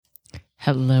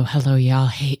Hello, y'all.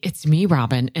 Hey, it's me,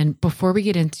 Robin. And before we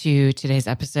get into today's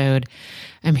episode,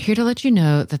 I'm here to let you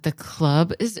know that the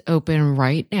club is open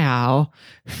right now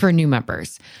for new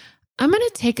members. I'm going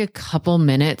to take a couple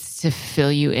minutes to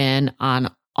fill you in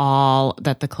on all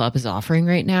that the club is offering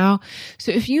right now.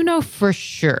 So if you know for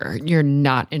sure you're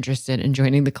not interested in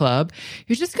joining the club,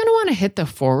 you're just going to want to hit the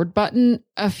forward button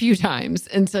a few times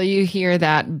until you hear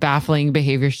that baffling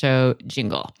behavior show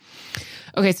jingle.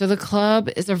 Okay, so the club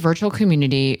is a virtual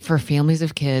community for families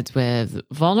of kids with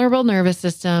vulnerable nervous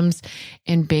systems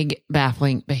and big,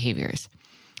 baffling behaviors.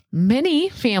 Many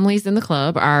families in the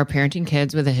club are parenting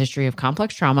kids with a history of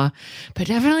complex trauma, but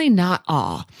definitely not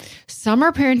all. Some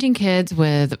are parenting kids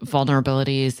with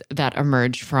vulnerabilities that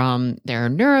emerge from their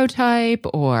neurotype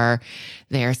or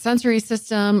their sensory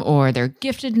system or their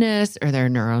giftedness or their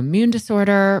neuroimmune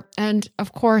disorder. And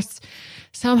of course,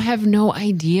 some have no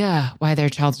idea why their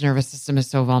child's nervous system is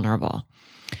so vulnerable.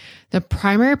 The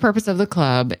primary purpose of the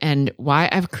club and why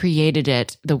I've created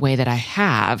it the way that I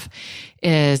have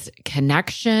is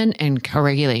connection and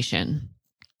co-regulation.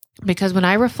 Because when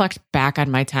I reflect back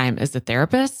on my time as a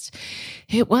therapist,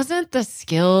 it wasn't the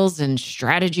skills and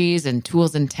strategies and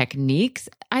tools and techniques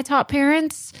I taught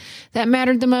parents that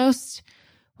mattered the most.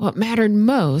 What mattered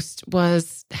most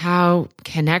was how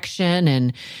connection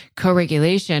and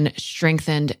co-regulation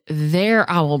strengthened their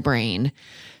owl brain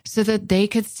so that they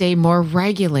could stay more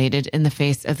regulated in the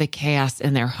face of the chaos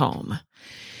in their home.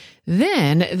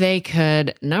 Then they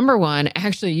could, number one,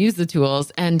 actually use the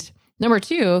tools, and number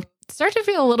two, start to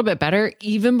feel a little bit better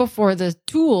even before the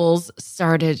tools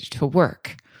started to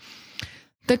work.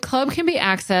 The club can be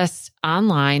accessed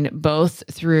online, both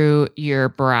through your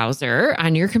browser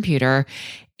on your computer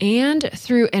and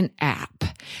through an app.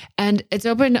 And it's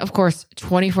open, of course,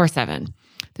 24/7.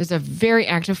 There's a very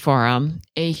active forum,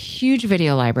 a huge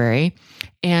video library,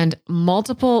 and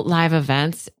multiple live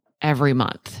events every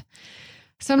month.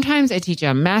 Sometimes I teach a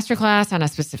masterclass on a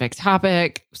specific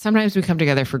topic. Sometimes we come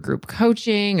together for group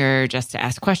coaching or just to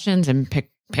ask questions and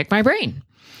pick my brain.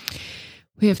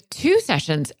 We have 2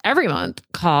 sessions every month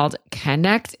called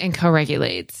Connect and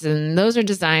Co-Regulates, and those are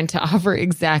designed to offer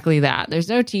exactly that. There's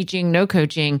no teaching, no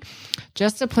coaching,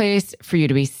 just a place for you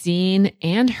to be seen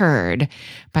and heard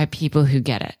by people who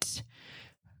get it.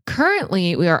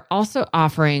 Currently, we are also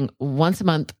offering once a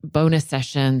month bonus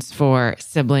sessions for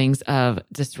siblings of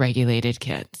dysregulated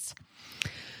kids.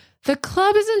 The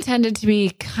club is intended to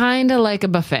be kind of like a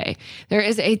buffet. There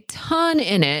is a ton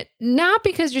in it, not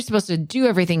because you're supposed to do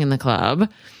everything in the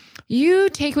club. You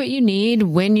take what you need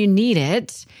when you need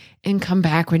it and come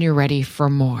back when you're ready for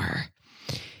more.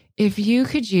 If you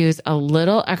could use a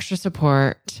little extra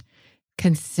support,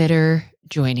 consider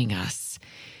joining us.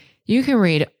 You can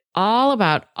read all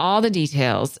about all the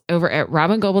details over at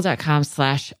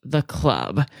robingoble.com/the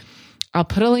club. I'll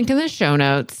put a link in the show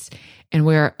notes. And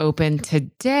we're open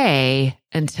today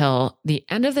until the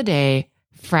end of the day,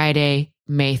 Friday,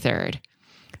 May 3rd.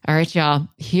 All right, y'all,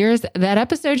 here's that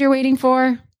episode you're waiting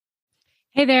for.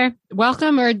 Hey there.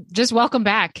 Welcome or just welcome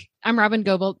back. I'm Robin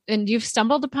Goble, and you've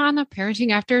stumbled upon a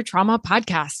Parenting After Trauma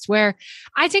podcast where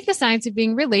I take the science of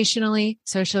being relationally,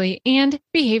 socially, and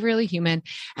behaviorally human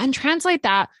and translate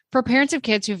that for parents of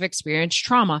kids who've experienced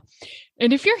trauma.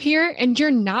 And if you're here and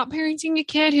you're not parenting a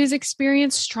kid who's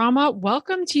experienced trauma,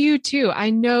 welcome to you too.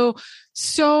 I know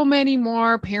so many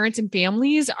more parents and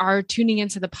families are tuning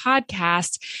into the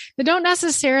podcast that don't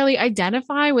necessarily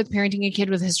identify with parenting a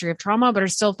kid with a history of trauma, but are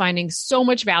still finding so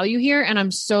much value here. And I'm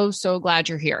so glad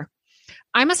you're here.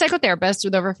 I'm a psychotherapist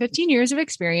with over 15 years of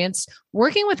experience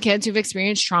working with kids who've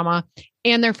experienced trauma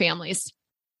and their families.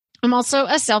 I'm also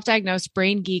a self-diagnosed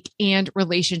brain geek and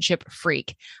relationship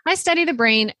freak. I study the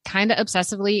brain kind of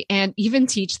obsessively and even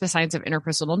teach the science of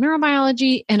interpersonal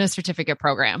neurobiology in a certificate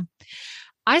program.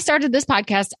 I started this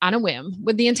podcast on a whim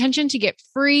with the intention to get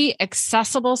free,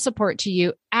 accessible support to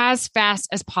you as fast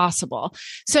as possible.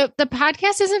 So the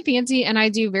podcast isn't fancy and I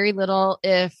do very little,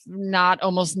 if not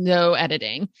almost no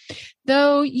editing.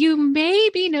 Though you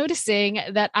may be noticing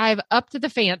that I've upped the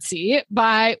fancy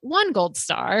by 1 gold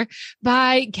star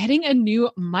by getting a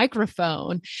new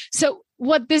microphone. So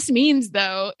what this means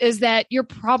though, is that you're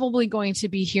probably going to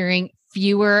be hearing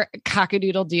fewer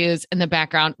cockadoodle-doos in the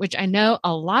background, which I know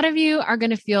a lot of you are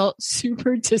going to feel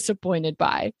super disappointed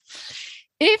by.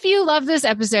 If you love this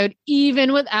episode,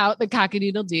 even without the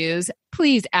cockadoodle-doos,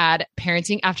 please add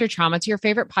Parenting After Trauma to your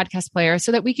favorite podcast player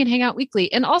so that we can hang out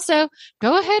weekly. And also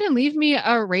go ahead and leave me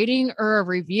a rating or a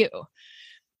review.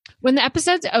 When the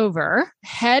episode's over,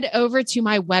 head over to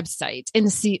my website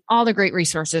and see all the great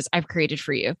resources I've created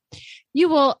for you. You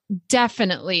will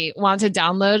definitely want to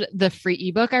download the free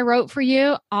ebook I wrote for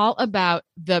you all about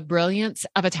the brilliance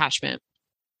of attachment.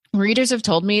 Readers have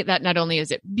told me that not only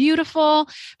is it beautiful,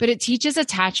 but it teaches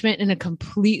attachment in a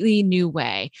completely new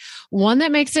way, one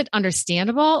that makes it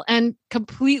understandable and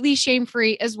completely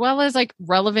shame-free, as well as like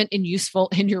relevant and useful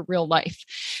in your real life.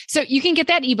 So you can get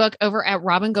that ebook over at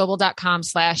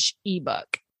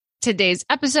robingoble.com/ebook. Today's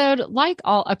episode, like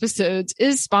all episodes,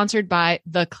 is sponsored by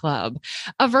The Club,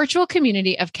 a virtual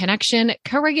community of connection,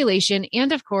 co-regulation,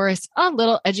 and of course, a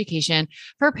little education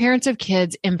for parents of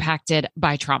kids impacted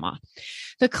by trauma.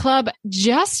 The Club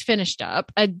just finished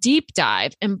up a deep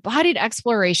dive, embodied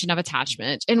exploration of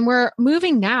attachment, and we're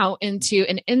moving now into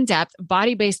an in-depth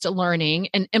body-based learning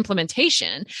and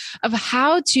implementation of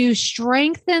how to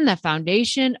strengthen the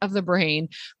foundation of the brain,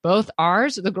 both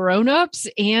ours, the grown-ups,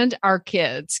 and our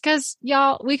kids. Because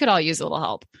y'all, we could all use a little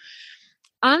help.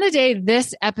 On the day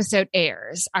this episode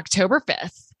airs, October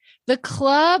 5th, the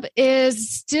Club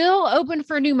is still open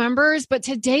for new members, but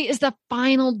today is the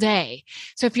final day.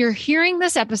 So if you're hearing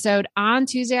this episode on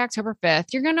Tuesday, October 5th,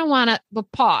 you're going to want to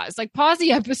pause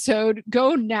the episode,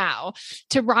 go now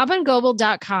to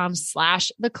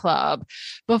robingoble.com/the club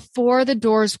before the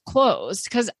doors close,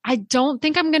 because I don't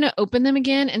think I'm going to open them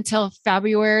again until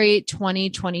February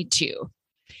 2022.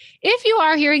 If you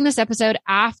are hearing this episode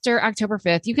after October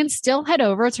 5th, you can still head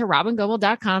over to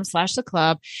robingoble.com/the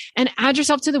club and add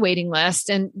yourself to the waiting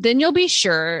list. And then you'll be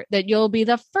sure that you'll be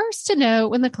the first to know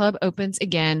when the club opens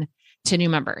again to new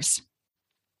members.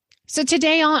 So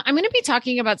today I'm going to be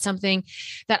talking about something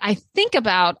that I think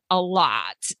about a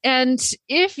lot. And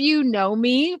if you know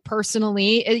me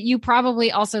personally, you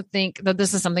probably also think that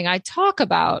this is something I talk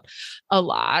about a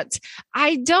lot.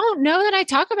 I don't know that I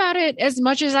talk about it as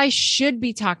much as I should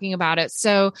be talking about it.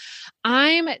 So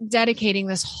I'm dedicating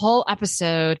this whole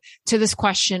episode to this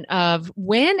question of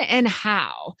when and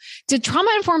how did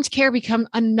trauma-informed care become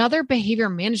another behavior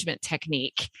management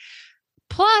technique?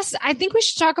 Plus, I think we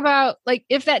should talk about, like,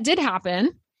 if that did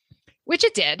happen, which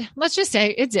it did, let's just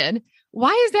say it did,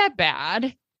 why is that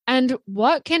bad? And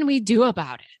what can we do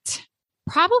about it?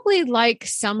 Probably like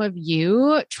some of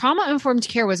you, trauma-informed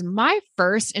care was my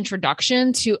first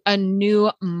introduction to a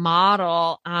new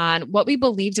model on what we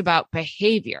believed about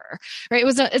behavior, right?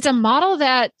 It's a model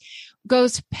that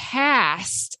goes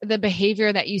past the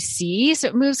behavior that you see. So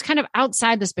it moves kind of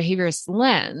outside this behaviorist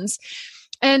lens.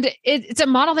 And it's a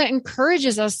model that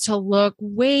encourages us to look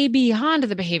way beyond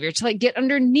the behavior, to like get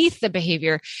underneath the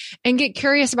behavior and get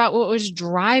curious about what was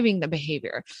driving the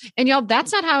behavior. And y'all,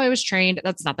 that's not how I was trained.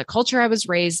 That's not the culture I was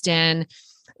raised in.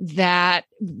 That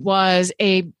was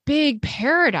a big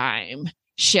paradigm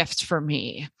shift for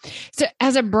me. So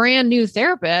as a brand new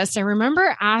therapist, I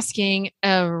remember asking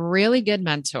a really good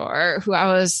mentor who I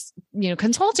was,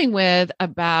 consulting with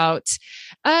about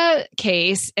a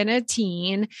case in a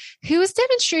teen who was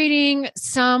demonstrating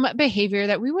some behavior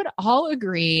that we would all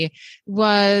agree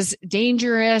was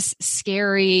dangerous,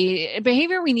 scary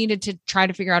behavior we needed to try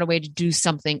to figure out a way to do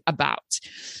something about.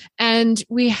 And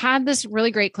we had this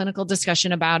really great clinical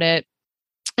discussion about it.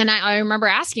 And I remember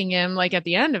asking him, like, at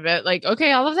the end of it, like,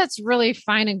 okay, all of that's really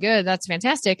fine and good. That's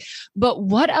fantastic. But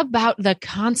what about the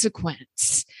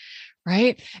consequence?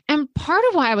 Right. And part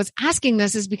of why I was asking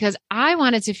this is because I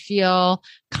wanted to feel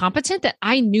competent, that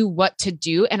I knew what to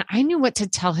do and I knew what to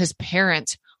tell his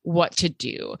parents what to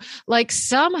do. Like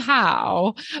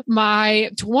somehow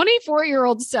my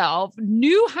 24-year-old self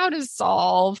knew how to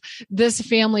solve this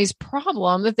family's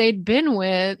problem that they'd been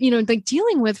with, like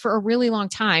dealing with for a really long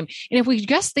time. And if we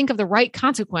just think of the right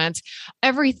consequence,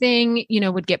 everything,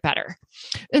 would get better.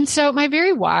 And so my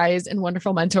very wise and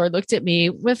wonderful mentor looked at me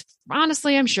with,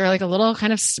 honestly, I'm sure, like a little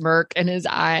kind of smirk in his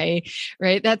eye,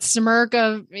 right? That smirk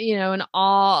of,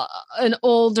 an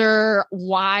older,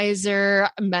 wiser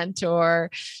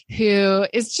mentor who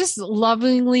is just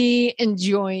lovingly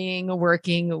enjoying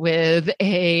working with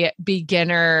a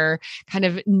beginner, kind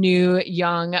of new,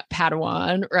 young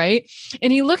Padawan, right?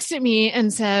 And he looks at me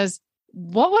and says,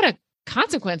 what would a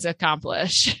consequence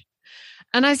accomplish?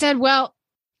 And I said, well,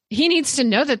 he needs to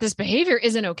know that this behavior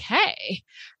isn't okay.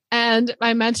 And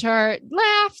my mentor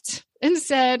laughed and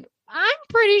said, I'm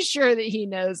pretty sure that he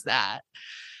knows that.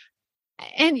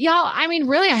 And y'all,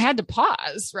 really, I had to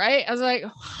pause, right? I was like,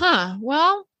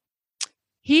 well,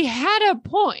 he had a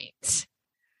point.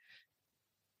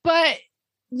 But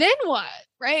then what,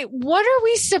 right? What are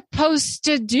we supposed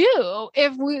to do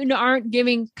if we aren't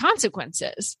giving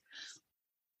consequences?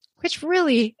 Which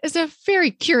really is a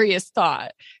very curious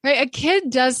thought, right? A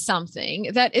kid does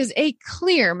something that is a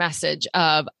clear message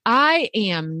of, I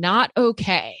am not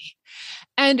okay.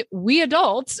 And we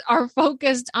adults are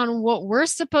focused on what we're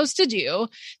supposed to do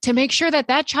to make sure that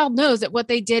that child knows that what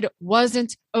they did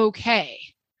wasn't okay.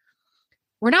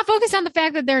 We're not focused on the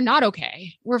fact that they're not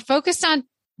okay. We're focused on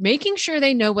making sure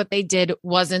they know what they did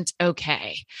wasn't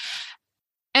okay.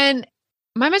 And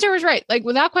my mentor was right. Like,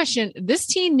 without question, this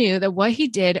teen knew that what he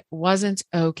did wasn't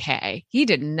okay. He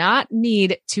did not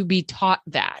need to be taught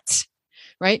that.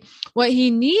 Right? What he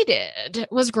needed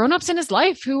was grown-ups in his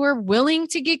life who were willing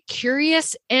to get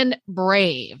curious and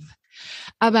brave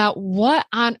about what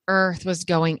on earth was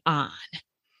going on.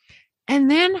 And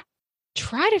then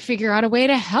try to figure out a way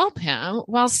to help him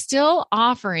while still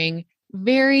offering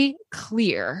very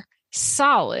clear,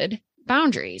 solid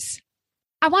boundaries.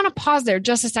 I want to pause there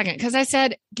just a second because I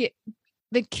said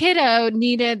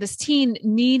this teen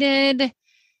needed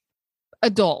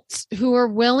adults who were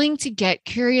willing to get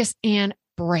curious and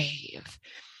brave.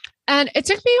 And it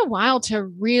took me a while to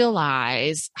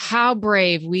realize how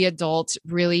brave we adults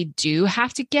really do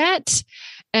have to get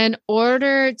in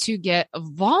order to get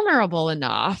vulnerable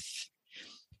enough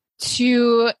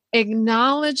to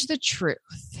acknowledge the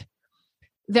truth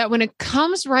that when it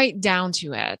comes right down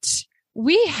to it,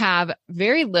 we have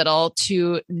very little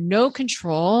to no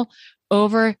control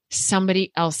over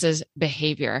somebody else's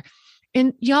behavior.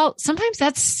 And y'all, sometimes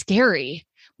that's scary.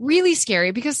 Really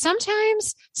scary, because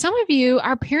sometimes some of you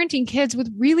are parenting kids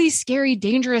with really scary,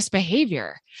 dangerous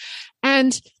behavior,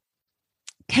 and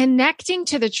connecting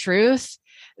to the truth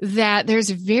that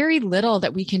there's very little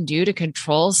that we can do to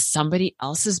control somebody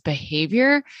else's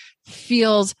behavior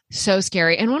feels so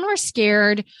scary. And when we're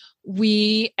scared,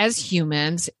 we as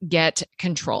humans get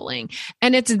controlling.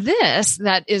 And it's this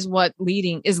that is what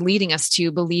leading us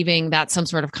to believing that some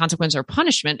sort of consequence or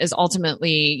punishment is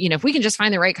ultimately, if we can just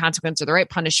find the right consequence or the right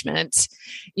punishment,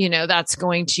 that's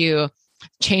going to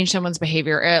change someone's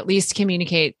behavior, or at least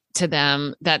communicate to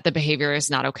them that the behavior is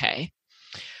not okay.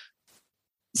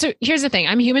 So here's the thing.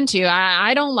 I'm human too.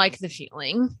 I don't like the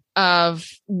feeling of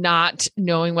not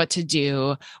knowing what to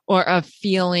do or of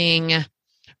feeling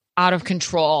out of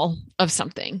control of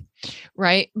something,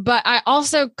 right? But I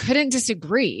also couldn't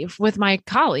disagree with my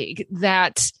colleague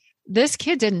that this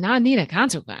kid did not need a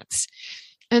consequence.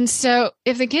 And so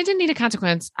if the kid didn't need a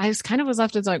consequence, I was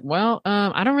left as like, well,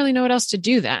 I don't really know what else to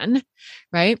do then,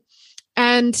 right?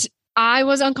 And I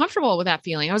was uncomfortable with that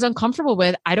feeling. I was uncomfortable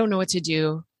with, I don't know what to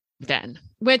do then,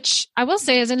 which I will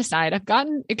say as an aside, I've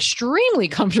gotten extremely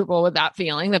comfortable with that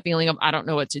feeling of I don't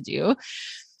know what to do.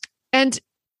 And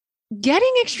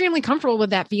getting extremely comfortable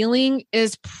with that feeling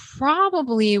is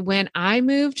probably when I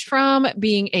moved from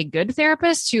being a good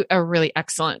therapist to a really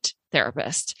excellent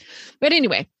therapist. But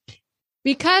anyway,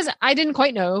 because I didn't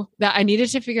quite know that I needed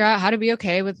to figure out how to be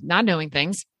okay with not knowing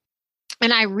things,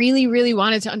 and I really, really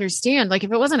wanted to understand, like,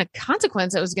 if it wasn't a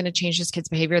consequence that was going to change this kid's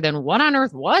behavior, then what on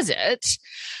earth was it?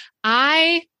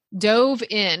 I dove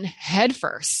in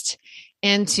headfirst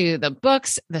into the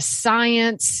books, the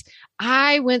science.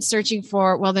 I went searching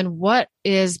for, well, then what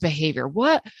is behavior?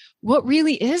 What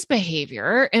really is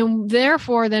behavior? And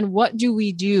therefore, then what do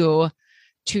we do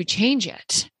to change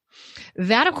it?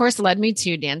 That, of course, led me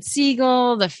to Dan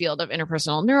Siegel, the field of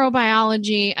interpersonal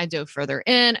neurobiology. I dove further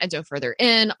in.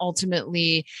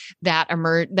 Ultimately,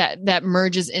 that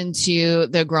merges into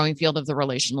the growing field of the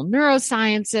relational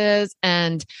neurosciences.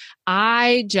 And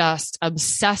I just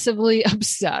obsessively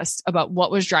obsessed about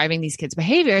what was driving these kids'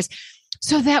 behaviors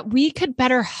so that we could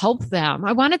better help them.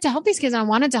 I wanted to help these kids. And I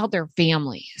wanted to help their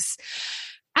families.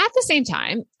 At the same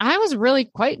time, I was really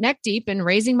quite neck deep in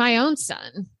raising my own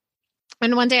son.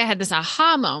 And one day I had this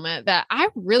aha moment that I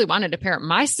really wanted to parent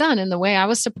my son in the way I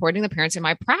was supporting the parents in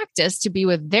my practice to be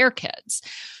with their kids.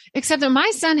 Except that my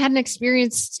son hadn't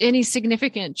experienced any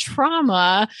significant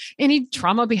trauma,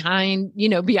 beyond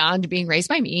being raised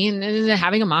by me and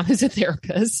having a mom who's a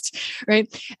therapist,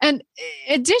 right? And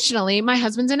additionally, my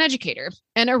husband's an educator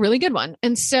and a really good one.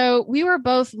 And so we were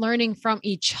both learning from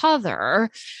each other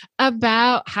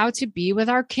about how to be with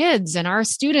our kids and our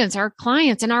students, our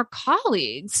clients, and our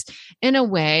colleagues in a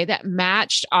way that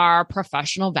matched our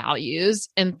professional values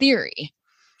and theory.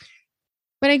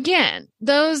 But again,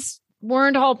 those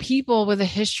weren't all people with a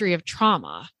history of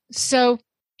trauma. So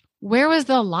where was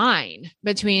the line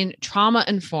between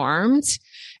trauma-informed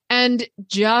and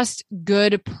just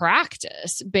good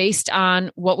practice based on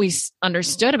what we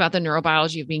understood about the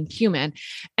neurobiology of being human?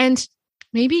 And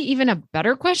maybe even a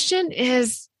better question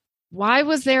is, why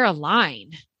was there a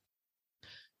line?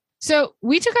 So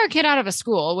we took our kid out of a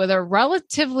school with a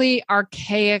relatively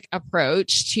archaic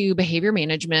approach to behavior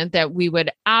management that we would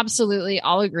absolutely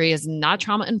all agree is not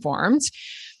trauma informed.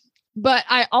 But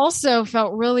I also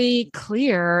felt really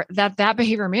clear that that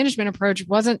behavior management approach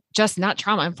wasn't just not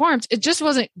trauma informed. It just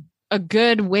wasn't a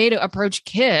good way to approach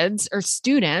kids or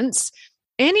students,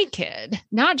 any kid,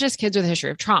 not just kids with a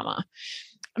history of trauma.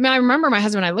 I mean, I remember my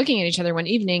husband and I looking at each other one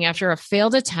evening after a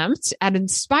failed attempt at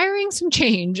inspiring some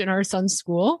change in our son's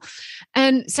school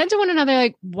and said to one another,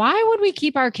 like, why would we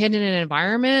keep our kid in an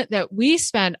environment that we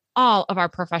spend all of our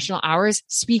professional hours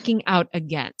speaking out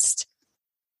against?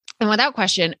 And without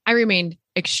question, I remained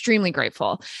extremely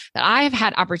grateful that I have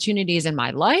had opportunities in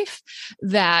my life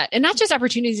and not just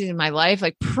opportunities in my life,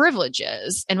 like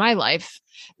privileges in my life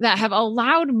that have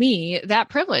allowed me that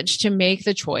privilege to make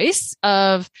the choice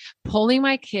of pulling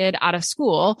my kid out of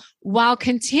school while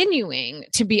continuing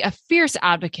to be a fierce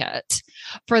advocate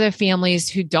for the families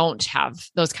who don't have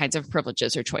those kinds of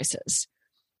privileges or choices.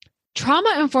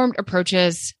 Trauma-informed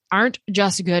approaches aren't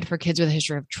just good for kids with a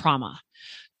history of trauma.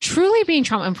 Truly being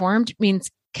trauma-informed means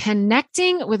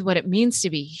connecting with what it means to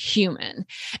be human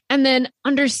and then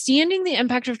understanding the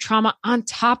impact of trauma on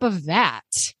top of that.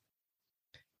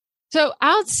 So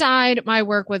outside my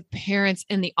work with parents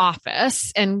in the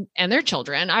office and their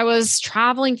children, I was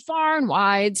traveling far and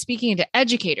wide, speaking to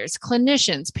educators,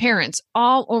 clinicians, parents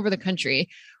all over the country.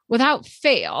 Without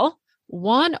fail,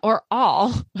 one or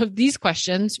all of these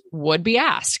questions would be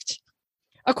asked.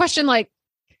 A question like,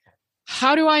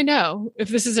 how do I know if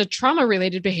this is a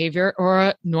trauma-related behavior or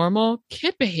a normal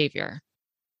kid behavior?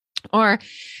 Or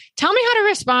tell me how to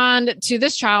respond to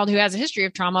this child who has a history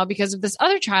of trauma because if this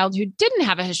other child who didn't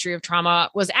have a history of trauma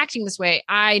was acting this way,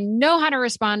 I know how to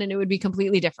respond and it would be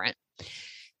completely different.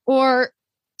 Or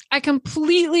I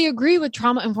completely agree with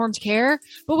trauma-informed care,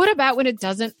 but what about when it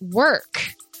doesn't work?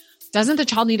 Doesn't the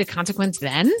child need a consequence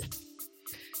then?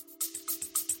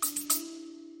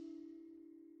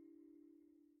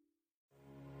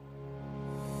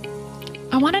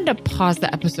 I wanted to pause the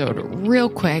episode real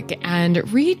quick and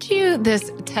read you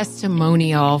this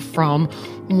testimonial from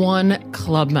one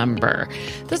club member.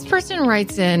 This person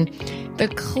writes in, "The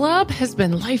club has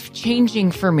been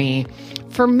life-changing for me.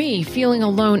 For me, feeling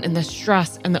alone in the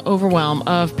stress and the overwhelm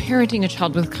of parenting a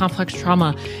child with complex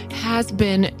trauma has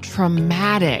been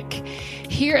traumatic.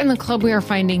 Here in the club, we are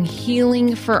finding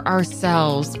healing for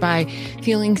ourselves by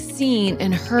feeling seen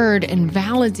and heard and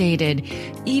validated,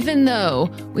 even though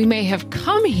we may have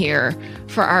come here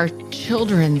for our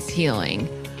children's healing."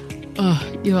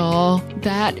 Y'all,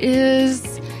 that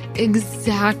is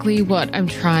exactly what I'm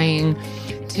trying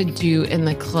to do in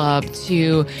the club,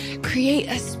 to create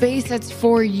a space that's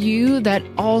for you that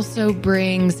also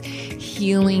brings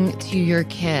healing to your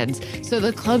kids. So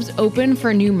the club's open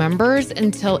for new members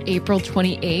until April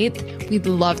 28th. We'd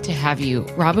love to have you.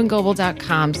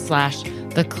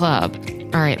 RobinGoble.com/the club.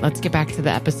 All right, let's get back to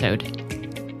the episode.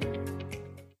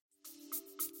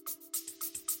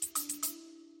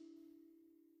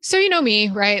 So you know me,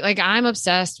 right? Like I'm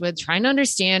obsessed with trying to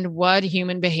understand what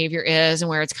human behavior is and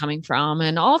where it's coming from.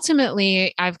 And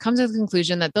ultimately, I've come to the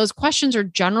conclusion that those questions are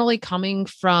generally coming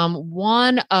from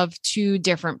one of two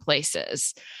different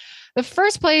places. The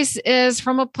first place is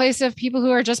from a place of people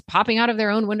who are just popping out of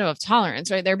their own window of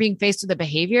tolerance, right? They're being faced with a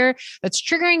behavior that's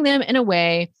triggering them in a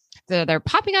way that they're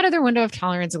popping out of their window of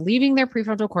tolerance, leaving their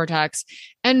prefrontal cortex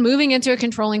and moving into a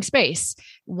controlling space,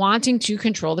 wanting to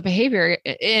control the behavior.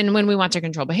 And when we want to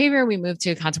control behavior, we move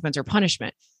to consequence or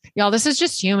punishment. Y'all, this is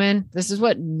just human. This is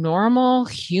what normal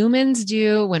humans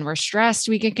do. When we're stressed,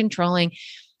 we get controlling.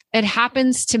 It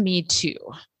happens to me too.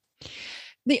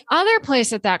 The other place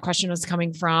that question was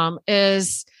coming from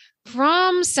is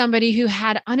from somebody who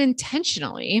had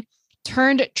unintentionally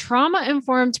turned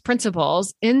trauma-informed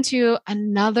principles into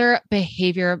another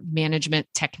behavior management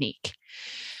technique.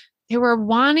 They were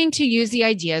wanting to use the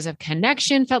ideas of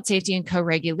connection, felt safety, and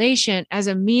co-regulation as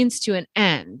a means to an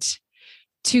end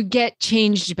to get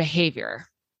changed behavior,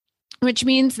 which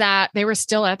means that they were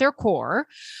still at their core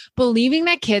believing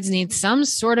that kids need some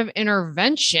sort of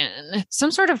intervention,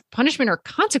 some sort of punishment or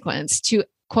consequence to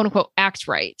quote unquote act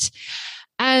right.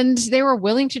 And they were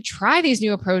willing to try these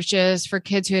new approaches for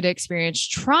kids who had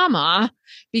experienced trauma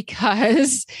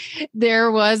because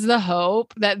there was the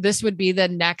hope that this would be the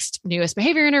next newest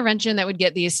behavior intervention that would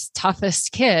get these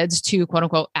toughest kids to quote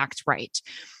unquote act right.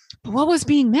 But what was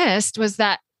being missed was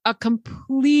that a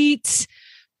complete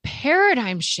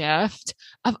paradigm shift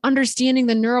of understanding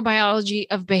the neurobiology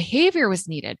of behavior was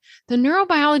needed, the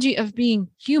neurobiology of being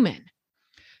human.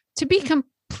 To be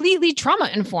completely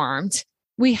trauma informed,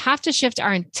 we have to shift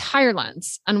our entire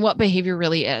lens on what behavior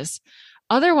really is.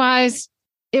 Otherwise,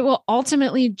 it will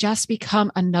ultimately just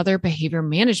become another behavior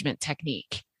management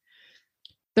technique.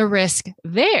 The risk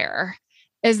there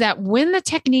is that when the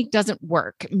technique doesn't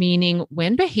work, meaning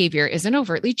when behavior isn't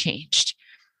overtly changed,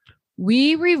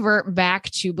 we revert back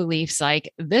to beliefs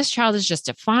like this child is just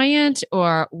defiant,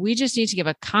 or we just need to give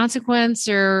a consequence,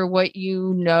 or what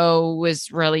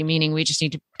is really meaning we just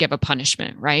need to give a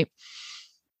punishment, right?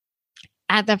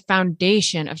 At the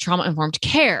foundation of trauma-informed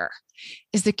care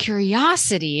is the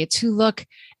curiosity to look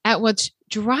at what's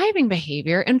driving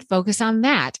behavior and focus on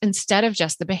that instead of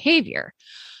just the behavior,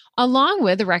 along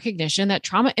with the recognition that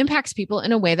trauma impacts people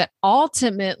in a way that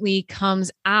ultimately comes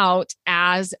out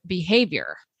as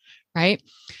behavior, right?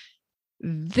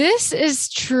 This is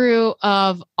true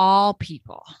of all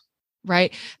people,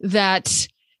 right? That,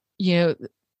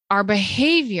 our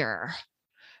behavior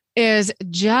is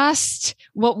just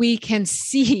what we can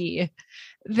see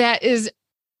that is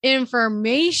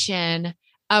information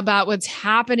about what's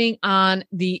happening on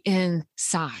the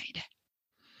inside,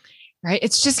 right?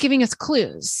 It's just giving us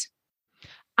clues.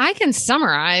 I can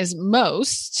summarize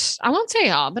most, I won't say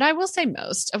all, but I will say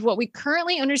most of what we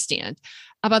currently understand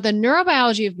about the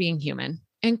neurobiology of being human,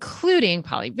 including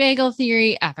polyvagal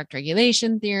theory, affect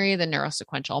regulation theory, the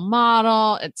neurosequential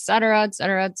model, et cetera, et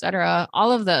cetera, et cetera.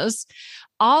 All of those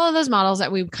models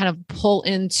that we kind of pull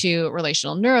into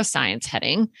relational neuroscience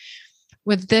heading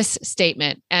with this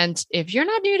statement. And if you're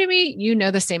not new to me, you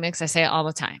know the statement because I say it all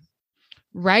the time.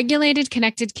 Regulated,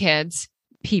 connected kids,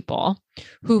 people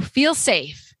who feel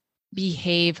safe,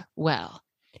 behave well.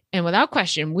 And without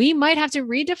question, we might have to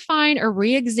redefine or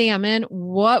re-examine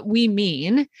what we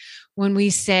mean when we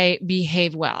say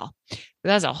behave well. But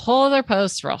that's a whole other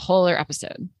post for a whole other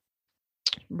episode.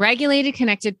 Regulated,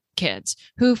 connected kids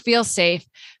who feel safe,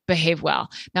 behave well.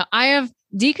 Now, I have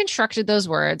deconstructed those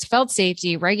words, felt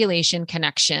safety, regulation,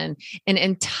 connection in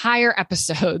entire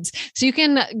episodes. So you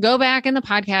can go back in the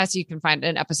podcast. You can find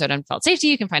an episode on felt safety.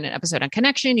 You can find an episode on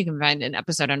connection. You can find an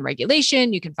episode on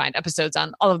regulation. You can find episodes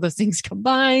on all of those things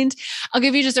combined. I'll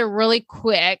give you just a really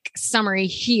quick summary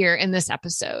here in this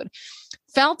episode.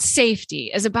 Felt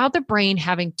safety is about the brain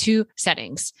having two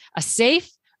settings, a safe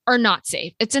or not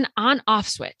safe. It's an on-off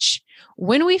switch.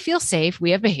 When we feel safe,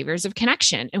 we have behaviors of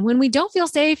connection. And when we don't feel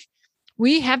safe,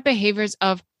 we have behaviors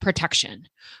of protection.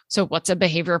 So what's a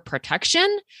behavior of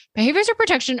protection? Behaviors of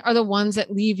protection are the ones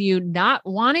that leave you not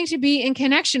wanting to be in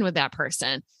connection with that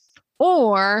person,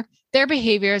 or they're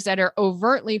behaviors that are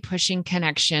overtly pushing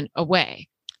connection away.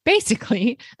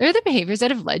 Basically, they're the behaviors that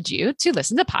have led you to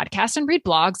listen to podcasts and read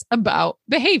blogs about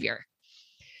behavior.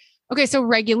 Okay, so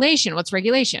regulation. What's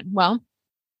regulation? Well,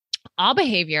 all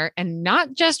behavior, and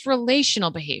not just relational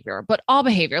behavior, but all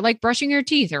behavior, like brushing your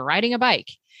teeth or riding a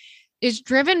bike, is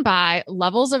driven by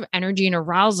levels of energy and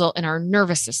arousal in our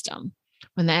nervous system.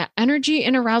 When that energy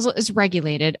and arousal is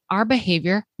regulated, our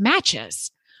behavior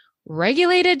matches.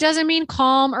 Regulated doesn't mean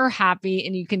calm or happy.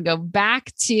 And you can go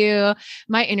back to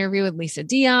my interview with Lisa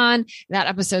Dion. That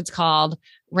episode's called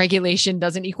Regulation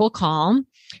Doesn't Equal Calm,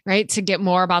 right? To get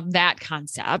more about that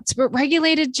concept. But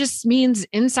regulated just means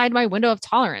inside my window of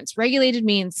tolerance. Regulated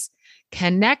means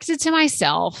connected to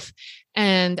myself,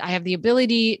 and I have the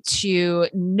ability to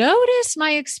notice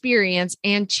my experience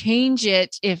and change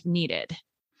it if needed.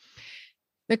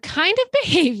 The kind of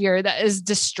behavior that is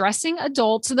distressing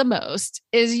adults the most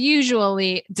is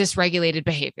usually dysregulated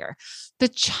behavior. The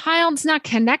child's not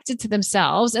connected to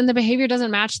themselves and the behavior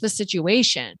doesn't match the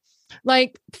situation.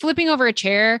 Like flipping over a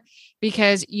chair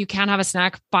because you can't have a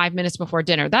snack 5 minutes before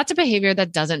dinner. That's a behavior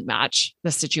that doesn't match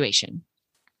the situation.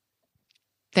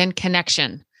 Then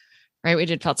connection, right? We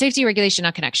did felt safety, regulation,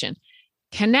 not connection.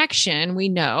 Connection, we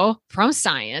know from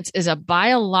science, is a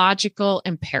biological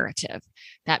imperative.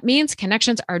 That means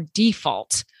connections are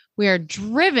default. We are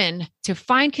driven to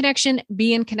find connection,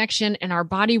 be in connection, and our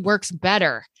body works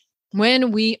better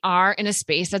when we are in a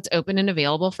space that's open and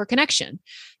available for connection.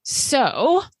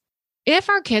 So if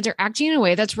our kids are acting in a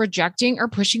way that's rejecting or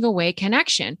pushing away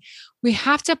connection, we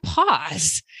have to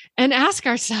pause and ask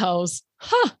ourselves,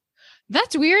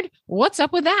 that's weird. What's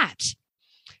up with that?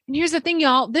 And here's the thing,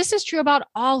 y'all. This is true about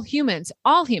all humans,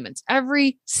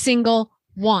 every single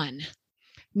one,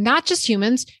 not just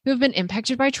humans who have been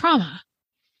impacted by trauma.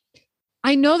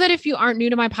 I know that if you aren't new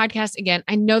to my podcast, again,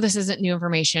 I know this isn't new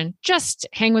information. Just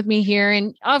hang with me here.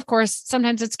 And of course,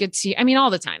 sometimes it's good to,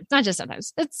 all the time, not just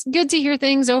sometimes, it's good to hear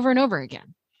things over and over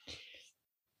again.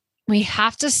 We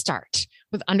have to start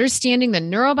with understanding the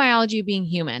neurobiology of being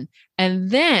human, and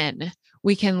then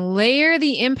we can layer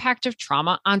the impact of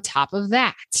trauma on top of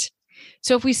that.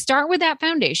 So if we start with that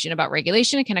foundation about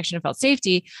regulation and connection and felt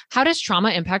safety, how does trauma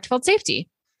impact felt safety?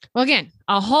 Well, again,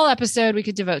 a whole episode we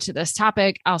could devote to this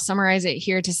topic. I'll summarize it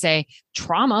here to say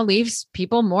trauma leaves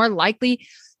people more likely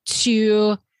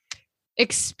to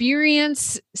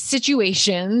experience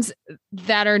situations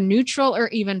that are neutral or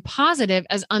even positive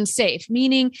as unsafe,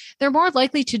 meaning they're more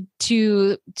likely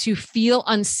to feel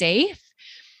unsafe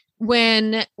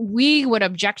when we would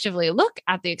objectively look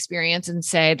at the experience and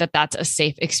say that that's a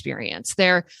safe experience.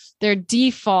 Their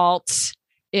default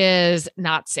is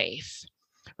not safe,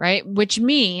 right? Which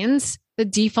means the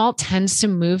default tends to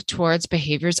move towards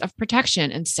behaviors of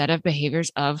protection instead of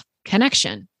behaviors of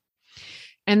connection.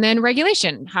 And then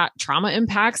regulation. Trauma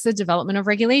impacts the development of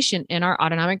regulation in our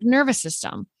autonomic nervous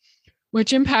system,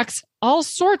 which impacts all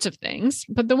sorts of things.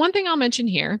 But the one thing I'll mention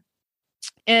here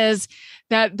is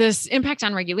that this impact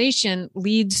on regulation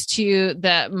leads to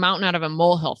the mountain out of a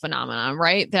molehill phenomenon,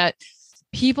 right? That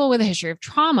people with a history of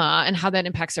trauma and how that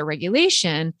impacts their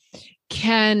regulation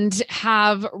can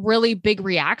have really big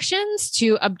reactions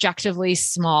to objectively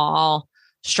small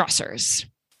stressors.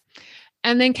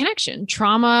 And then connection.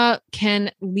 Trauma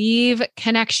can leave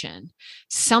connection,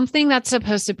 something that's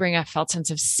supposed to bring a felt sense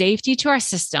of safety to our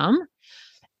system,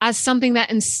 as something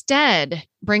that instead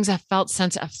brings a felt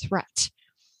sense of threat.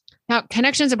 Now,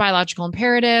 connection is a biological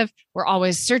imperative. We're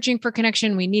always searching for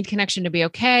connection. We need connection to be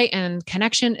okay. And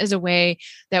connection is a way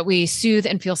that we soothe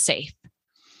and feel safe.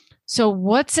 So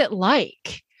what's it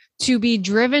like to be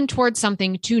driven towards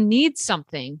something, to need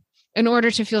something in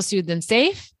order to feel soothed and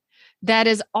safe? That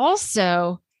is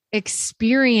also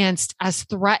experienced as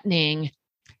threatening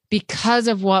because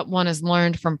of what one has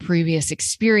learned from previous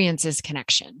experiences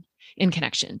in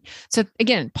connection. So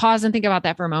again, pause and think about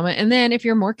that for a moment. And then if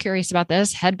you're more curious about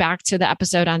this, head back to the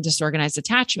episode on disorganized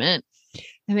attachment.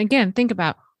 And again, think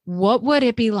about what would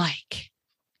it be like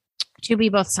to be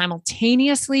both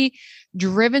simultaneously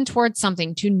driven towards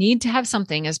something, to need to have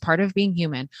something as part of being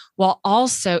human, while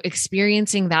also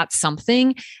experiencing that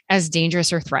something as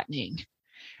dangerous or threatening,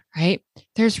 right?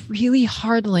 There's really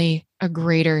hardly a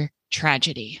greater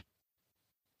tragedy.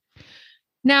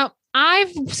 Now,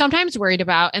 I've sometimes worried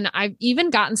about, and I've even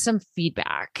gotten some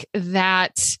feedback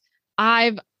that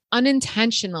I've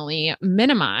unintentionally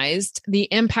minimized the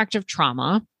impact of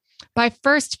trauma by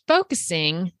first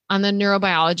focusing on the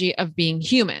neurobiology of being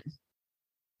human.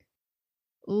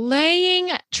 Laying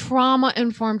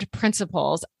trauma-informed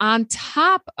principles on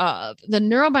top of the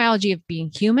neurobiology of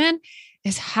being human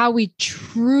is how we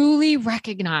truly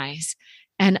recognize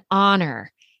and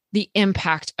honor the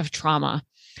impact of trauma.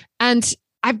 And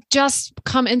I've just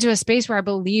come into a space where I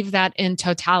believe that in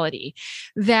totality,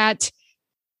 that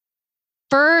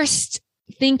first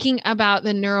thinking about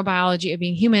the neurobiology of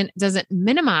being human doesn't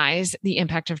minimize the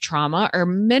impact of trauma or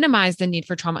minimize the need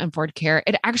for trauma-informed care.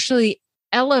 It actually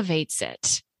elevates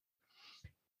it.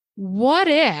 What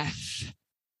if,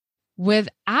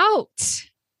 without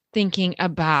thinking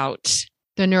about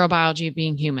the neurobiology of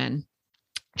being human,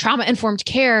 trauma-informed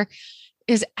care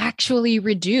is actually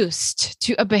reduced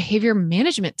to a behavior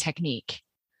management technique?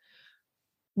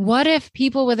 What if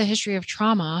people with a history of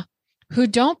trauma who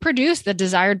don't produce the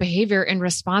desired behavior in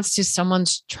response to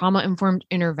someone's trauma-informed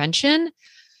intervention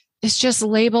is just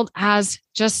labeled as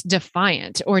just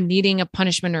defiant or needing a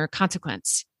punishment or a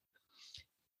consequence?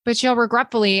 But y'all,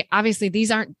 regretfully, obviously,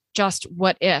 these aren't just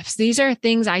what ifs. These are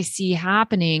things I see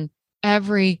happening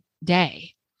every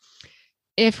day.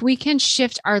 If we can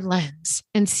shift our lens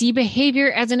and see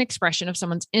behavior as an expression of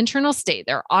someone's internal state,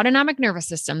 their autonomic nervous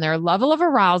system, their level of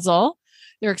arousal,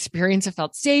 their experience of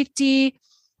felt safety,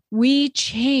 we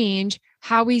change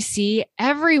how we see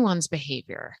everyone's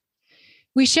behavior.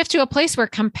 We shift to a place where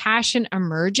compassion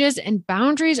emerges and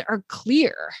boundaries are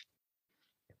clear.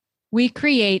 We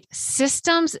create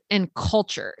systems and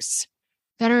cultures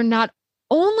that are not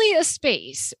only a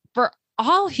space for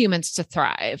all humans to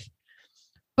thrive,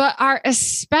 but are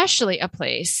especially a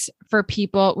place for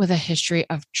people with a history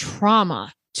of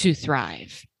trauma to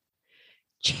thrive.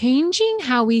 Changing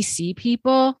how we see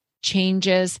people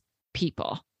changes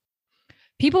people.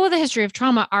 People with a history of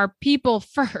trauma are people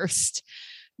first.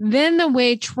 Then the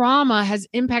way trauma has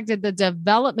impacted the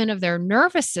development of their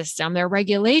nervous system, their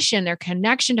regulation, their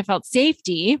connection to felt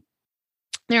safety,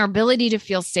 their ability to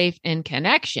feel safe in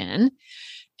connection,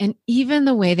 and even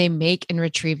the way they make and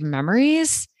retrieve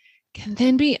memories can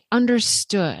then be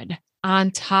understood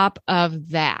on top of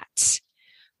that,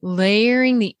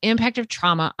 layering the impact of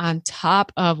trauma on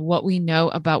top of what we know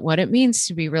about what it means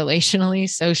to be relationally,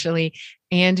 socially,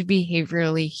 and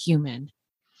behaviorally human.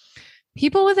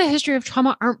 People with a history of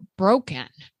trauma aren't broken.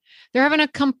 They're having a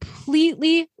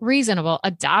completely reasonable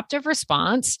adaptive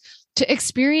response to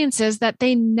experiences that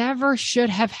they never should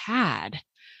have had.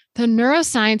 The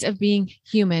neuroscience of being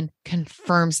human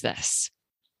confirms this.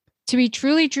 To be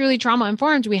truly, truly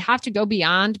trauma-informed, we have to go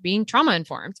beyond being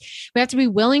trauma-informed. We have to be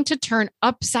willing to turn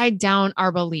upside down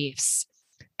our beliefs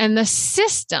and the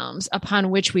systems upon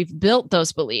which we've built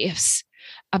those beliefs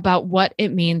about what it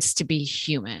means to be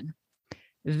human.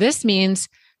 This means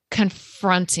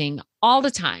confronting all the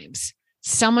times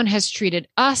someone has treated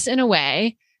us in a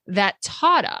way that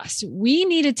taught us we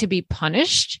needed to be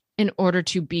punished in order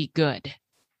to be good.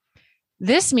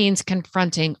 This means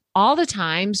confronting all the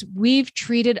times we've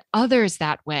treated others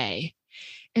that way.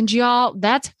 And y'all,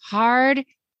 that's hard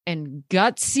and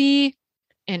gutsy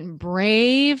and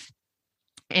brave,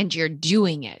 and you're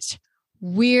doing it.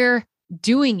 We're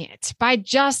doing it by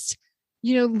just,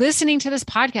 listening to this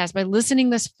podcast, by listening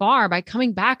this far, by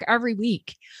coming back every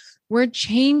week. We're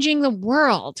changing the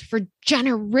world for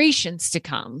generations to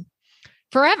come,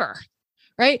 forever,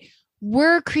 right?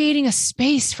 We're creating a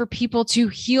space for people to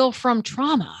heal from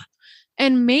trauma.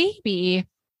 And maybe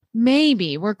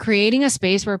we're creating a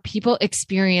space where people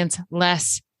experience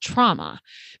less trauma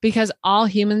because all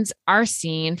humans are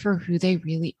seen for who they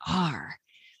really are.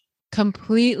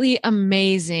 Completely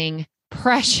amazing,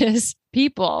 precious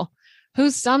people who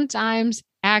sometimes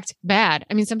act bad.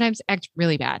 Sometimes act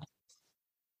really bad.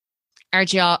 All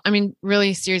right, y'all.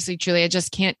 Really, seriously, truly, I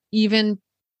just can't even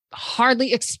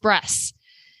hardly express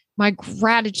my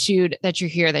gratitude that you're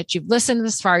here, that you've listened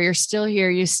this far. You're still here.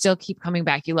 You still keep coming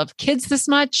back. You love kids this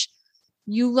much.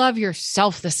 You love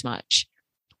yourself this much.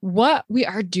 What we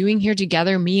are doing here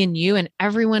together, me and you and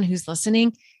everyone who's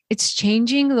listening, it's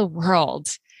changing the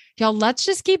world. Y'all, let's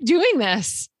just keep doing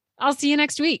this. I'll see you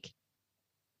next week.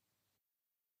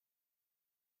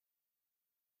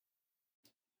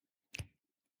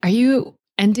 Are you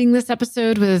ending this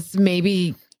episode with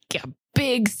maybe a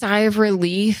big sigh of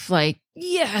relief? Like,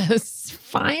 yes,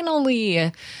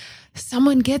 finally,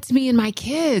 someone gets me and my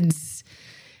kids.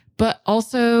 But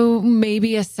also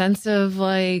maybe a sense of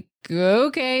like,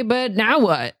 okay, but now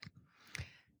what?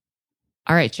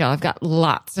 All right, y'all, I've got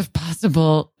lots of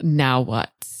possible now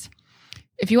whats.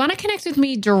 If you want to connect with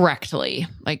me directly,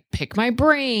 like pick my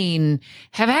brain,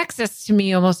 have access to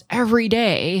me almost every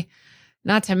day,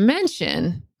 not to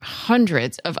mention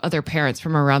hundreds of other parents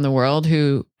from around the world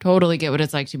who totally get what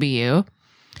it's like to be you,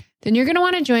 then you're going to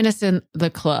want to join us in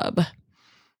the club.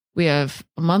 We have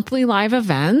monthly live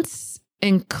events,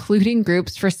 including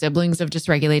groups for siblings of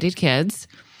dysregulated kids,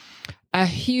 a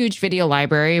huge video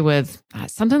library with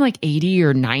something like 80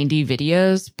 or 90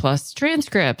 videos, plus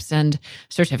transcripts and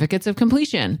certificates of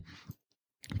completion.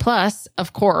 Plus,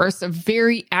 of course, a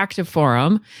very active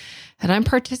forum that I'm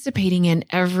participating in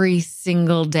every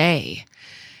single day.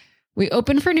 We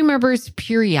open for new members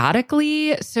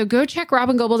periodically, so go check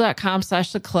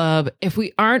robingoble.com/the club. If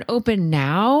we aren't open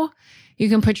now, you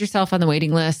can put yourself on the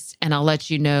waiting list and I'll let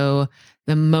you know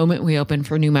the moment we open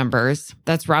for new members.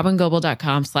 That's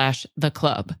robingoble.com/the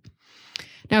club.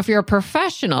 Now, if you're a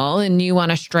professional and you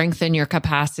want to strengthen your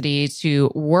capacity to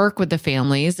work with the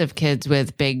families of kids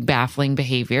with big, baffling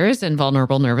behaviors and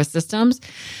vulnerable nervous systems,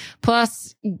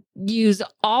 plus use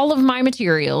all of my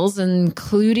materials,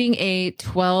 including a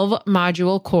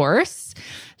 12-module course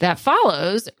that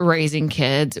follows raising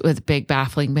kids with big,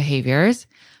 baffling behaviors,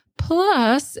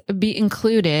 plus be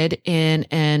included in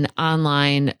an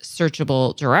online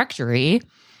searchable directory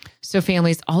so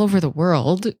families all over the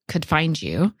world could find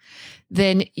you,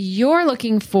 then you're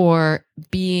looking for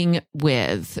Being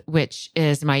With, which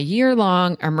is my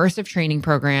year-long immersive training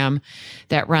program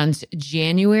that runs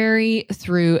January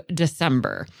through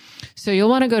December. So you'll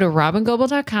want to go to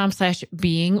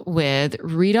robingoble.com/beingwith,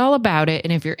 read all about it.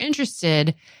 And if you're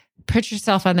interested, put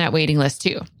yourself on that waiting list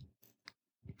too.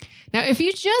 Now, if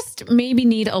you just maybe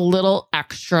need a little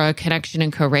extra connection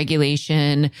and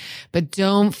co-regulation, but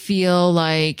don't feel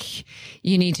like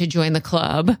you need to join the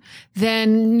club,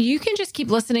 then you can just keep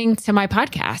listening to my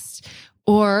podcast.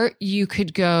 Or you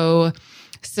could go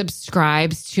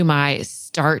subscribe to my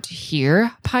Start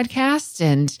Here podcast,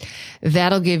 and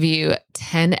that'll give you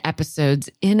 10 episodes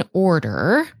in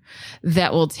order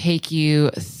that will take you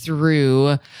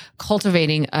through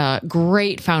cultivating a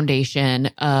great foundation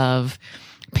of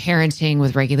parenting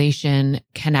with regulation,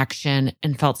 connection,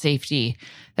 and felt safety.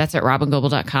 That's at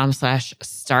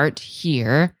robingoble.com/start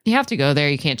here. You have to go there.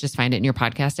 You can't just find it in your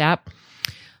podcast app.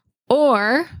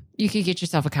 Or you could get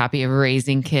yourself a copy of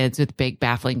Raising Kids with Big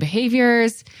Baffling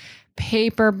Behaviors,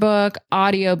 paper book,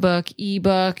 audiobook,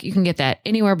 ebook. You can get that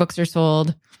anywhere books are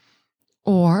sold.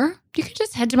 Or you can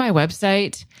just head to my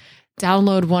website,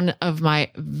 download one of my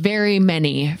very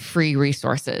many free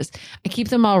resources. I keep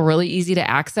them all really easy to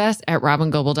access at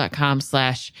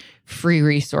robingoble.com/free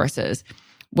resources.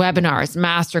 Webinars,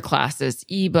 masterclasses,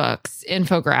 ebooks,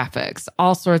 infographics,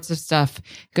 all sorts of stuff.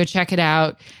 Go check it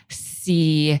out.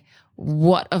 See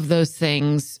what of those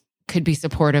things could be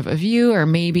supportive of you, or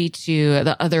maybe to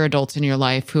the other adults in your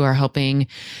life who are helping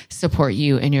support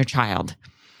you and your child.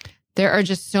 There are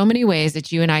just so many ways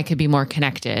that you and I could be more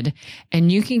connected,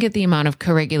 and you can get the amount of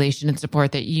co-regulation and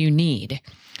support that you need.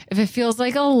 If it feels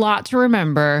like a lot to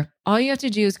remember, all you have to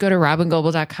do is go to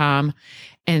robingoble.com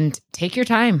and take your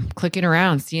time clicking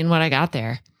around, seeing what I got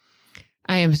there.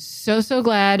 I am so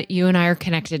glad you and I are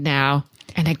connected now,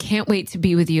 and I can't wait to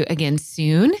be with you again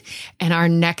soon in our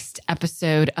next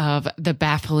episode of the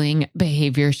Baffling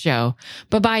Behavior Show.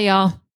 Bye-bye, y'all.